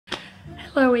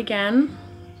Hello again,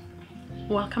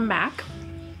 welcome back,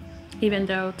 even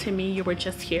though to me you were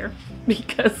just here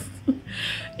because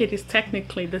it is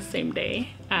technically the same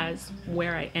day as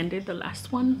where I ended the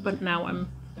last one, but now I'm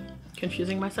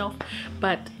confusing myself.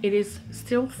 But it is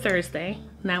still Thursday.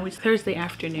 Now it's Thursday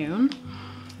afternoon.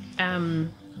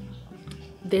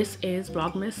 This is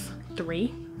Vlogmas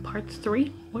 3, part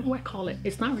 3. What do I call it?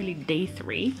 It's not really day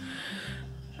 3,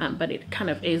 but it kind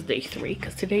of is day 3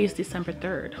 because today is December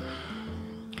 3rd.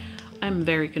 I'm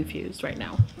very confused right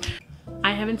now.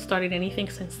 I haven't started anything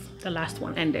since the last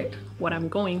one ended. What I'm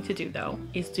going to do though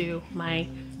is do my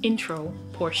intro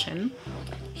portion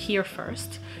here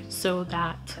first so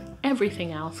that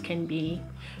everything else can be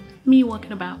me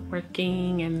walking about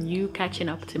working and you catching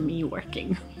up to me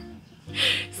working.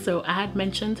 So I had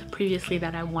mentioned previously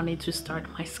that I wanted to start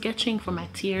my sketching for my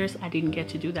tiers. I didn't get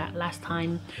to do that last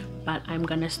time, but I'm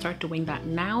gonna start doing that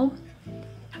now.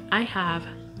 I have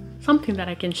something that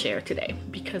I can share today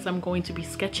because I'm going to be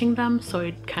sketching them, so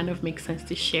it kind of makes sense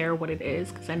to share what it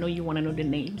is because I know you want to know the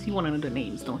names. You want to know the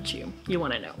names, don't you? You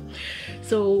want to know.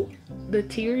 So the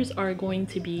tiers are going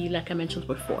to be, like I mentioned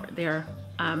before, they're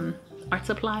art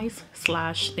supplies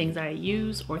slash things that I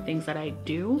use or things that I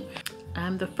do.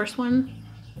 The first one,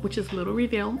 which is a little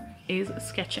reveal, is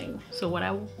sketching. So what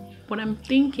I'm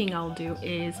thinking I'll do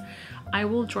is I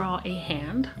will draw a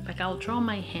hand, like I'll draw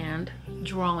my hand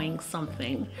drawing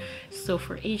something. So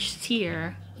for each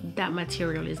tier, that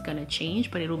material is gonna change,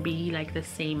 but it'll be like the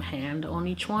same hand on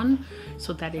each one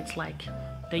so that it's like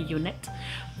the unit.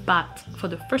 But for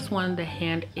the first one, the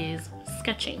hand is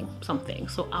sketching something.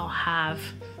 So I'll have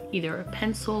either a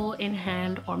pencil in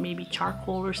hand or maybe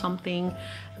charcoal or something,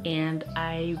 and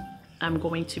I'm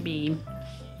going to be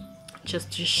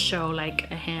just to show like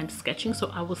a hand sketching.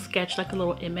 So I will sketch like a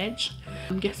little image.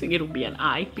 I'm guessing it'll be an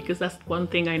eye because that's one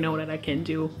thing I know that I can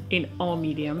do in all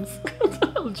mediums.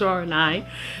 I'll draw an eye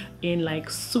in like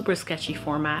super sketchy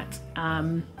format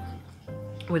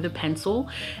with a pencil,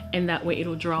 and that way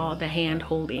it'll draw the hand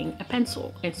holding a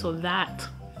pencil. And so that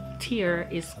tier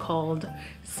is called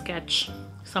sketch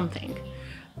something.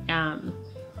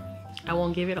 I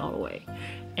won't give it all away.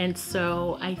 And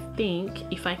so I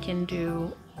think if I can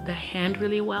do the hand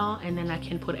really well and then I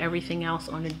can put everything else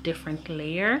on a different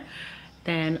layer,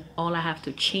 then all I have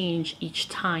to change each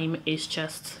time is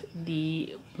just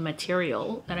the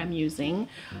material that I'm using,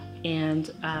 and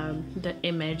the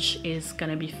image is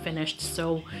gonna be finished.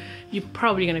 So you're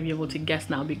probably gonna be able to guess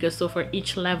now, because so for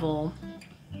each level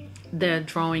the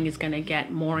drawing is gonna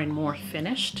get more and more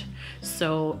finished.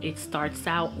 So it starts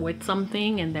out with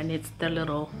something, and then it's the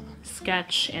little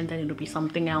sketch, and then it'll be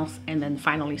something else, and then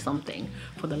finally something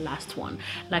for the last one.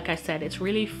 Like I said, it's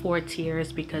really 4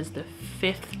 tiers because the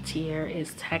 5th tier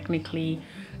is technically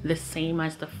the same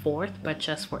as the 4th, but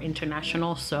just for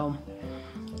international. So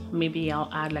maybe I'll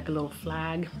add like a little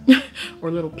flag or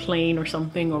a little plane or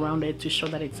something around it to show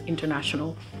that it's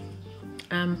international.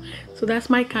 So that's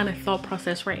my kind of thought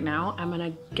process right now. I'm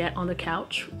gonna get on the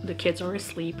couch. The kids are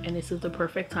asleep and this is the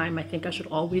perfect time. I think I should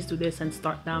always do this and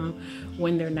start them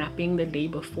when they're napping the day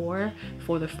before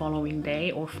for the following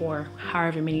day or for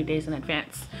however many days in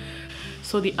advance.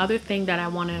 So the other thing that I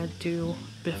want to do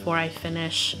before I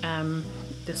finish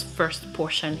this first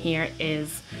portion here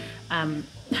is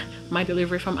my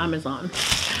delivery from Amazon.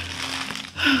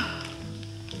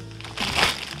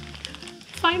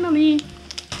 Finally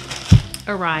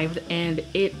arrived, and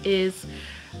it is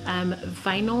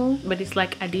vinyl, but it's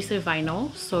like adhesive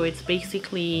vinyl. So it's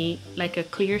basically like a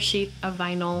clear sheet of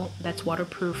vinyl that's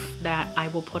waterproof that I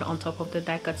will put on top of the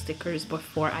die cut stickers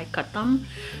before I cut them.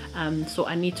 So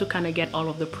I need to kind of get all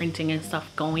of the printing and stuff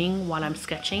going while I'm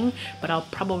sketching, but I'll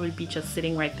probably be just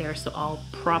sitting right there. So I'll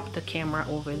prop the camera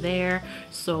over there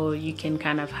so you can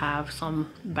kind of have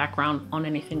some background on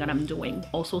anything that I'm doing.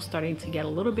 Also starting to get a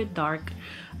little bit dark,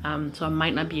 so I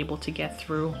might not be able to get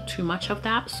through too much of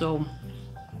that. So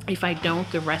if I don't,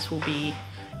 the rest will be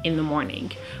in the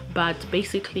morning. But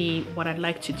basically what I'd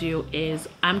like to do is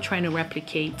I'm trying to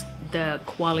replicate the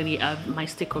quality of my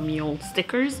Sticker Mule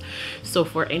stickers. So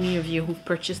for any of you who've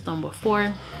purchased them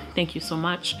before, thank you so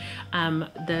much.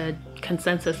 The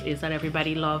consensus is that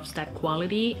everybody loves that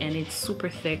quality, and it's super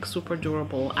thick, super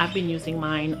durable. I've been using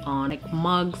mine on like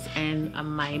mugs and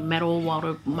my metal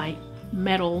water bottle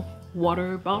metal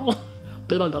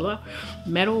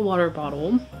water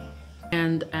bottle,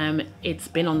 and it's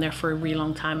been on there for a really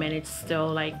long time and it's still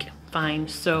like fine.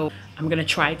 So I'm gonna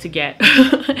try to get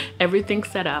everything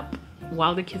set up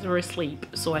while the kids are asleep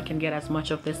so I can get as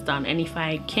much of this done. And if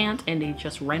I can't and they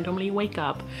just randomly wake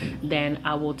up, then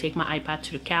I will take my iPad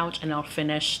to the couch and I'll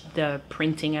finish the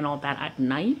printing and all that at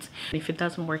night. If it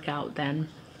doesn't work out, then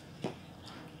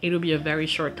it'll be a very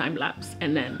short time lapse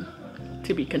and then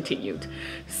to be continued.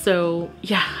 So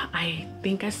yeah, I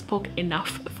think I spoke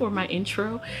enough for my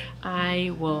intro.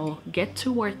 I will get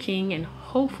to working and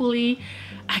hopefully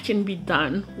I can be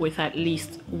done with at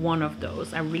least one of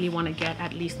those. I really want to get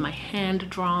at least my hand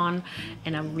drawn,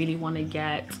 and I really want to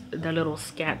get the little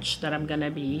sketch that I'm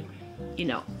gonna be, you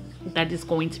know, that is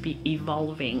going to be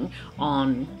evolving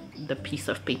on the piece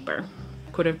of paper.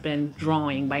 Could have been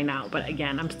drawing by now, but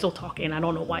again, I'm still talking. I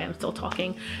don't know why I'm still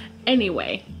talking.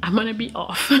 Anyway, I'm gonna be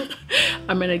off.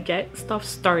 I'm gonna get stuff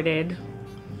started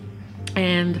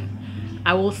and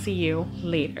I will see you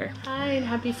later. Hi and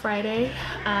happy Friday.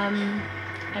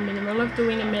 I'm in the middle of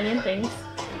doing a million things.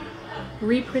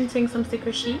 Reprinting some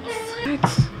sticker sheets.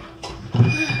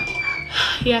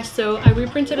 Yeah, so I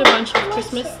reprinted a bunch of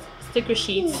Christmas sticker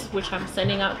sheets, which I'm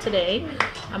sending out today.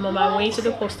 I'm on my way to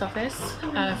the post office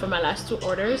for my last 2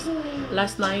 orders.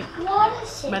 Last night,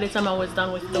 by the time I was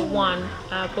done with the one,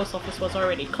 post office was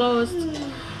already closed.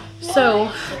 So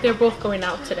they're both going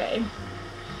out today.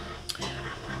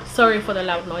 Sorry for the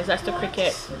loud noise. That's the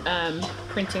Cricut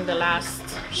printing the last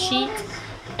sheet.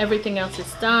 Everything else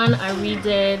is done. I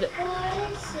redid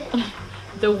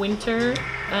the winter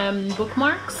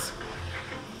bookmarks.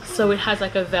 So it has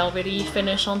like a velvety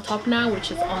finish on top now, which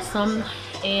is awesome.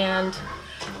 And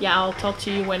yeah, I'll talk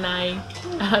to you when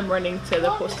I'm running to the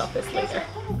post office later.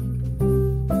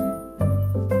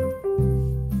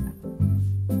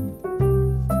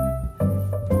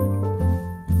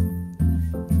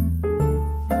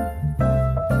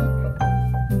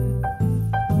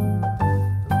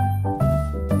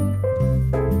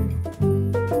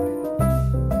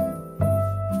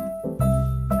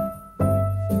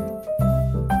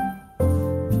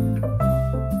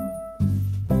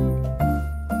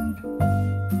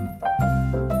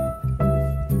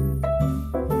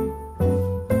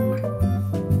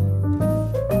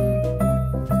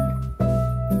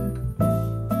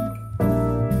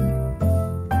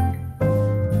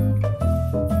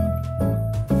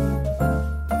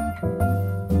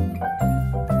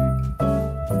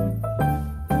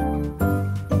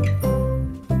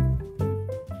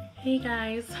 Hey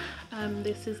guys,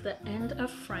 this is the end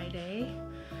of Friday.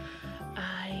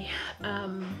 I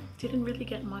didn't really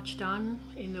get much done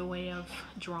in the way of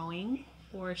drawing,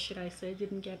 or should I say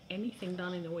didn't get anything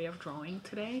done in the way of drawing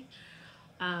today.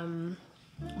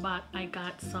 But I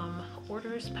got some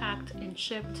orders packed and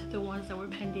shipped. The ones that were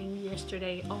pending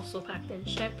yesterday also packed and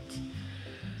shipped.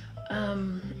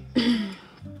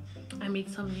 I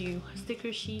made some new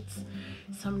sticker sheets,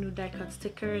 some new die cut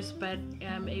stickers, but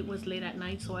it was late at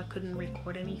night so I couldn't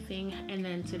record anything. And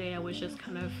then today I was just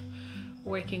kind of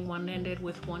working one-handed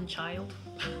with one child.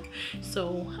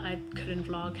 So I couldn't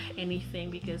vlog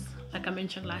anything because, like I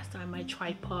mentioned last time, my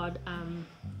tripod,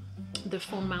 the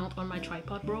phone mount on my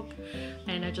tripod broke,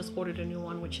 and I just ordered a new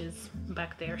one, which is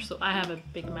back there. So I have a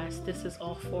big mess. This is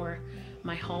all for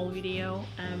my haul video.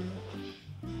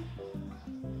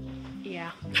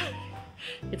 Yeah.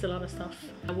 It's a lot of stuff.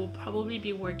 I will probably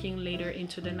be working later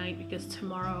into the night because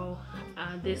tomorrow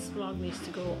this vlog needs to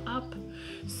go up.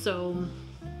 So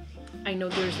I know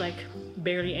there's like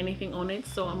barely anything on it,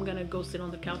 so I'm gonna go sit on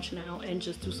the couch now and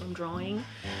just do some drawing.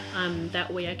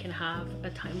 That way I can have a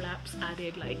time lapse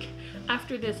added like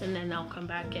after this, and then I'll come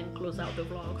back and close out the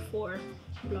vlog for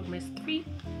Vlogmas 3.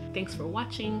 Thanks for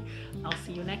watching. I'll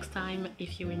see you next time.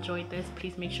 If you enjoyed this,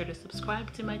 please make sure to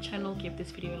subscribe to my channel. Give this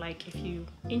video a like if you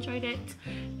enjoyed it,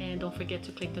 and don't forget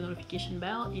to click the notification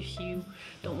bell if you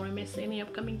don't want to miss any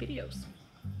upcoming videos.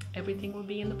 Everything will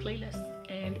be in the playlist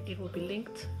and it will be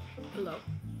linked below.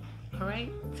 All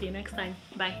right, see you next time.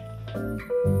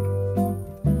 Bye.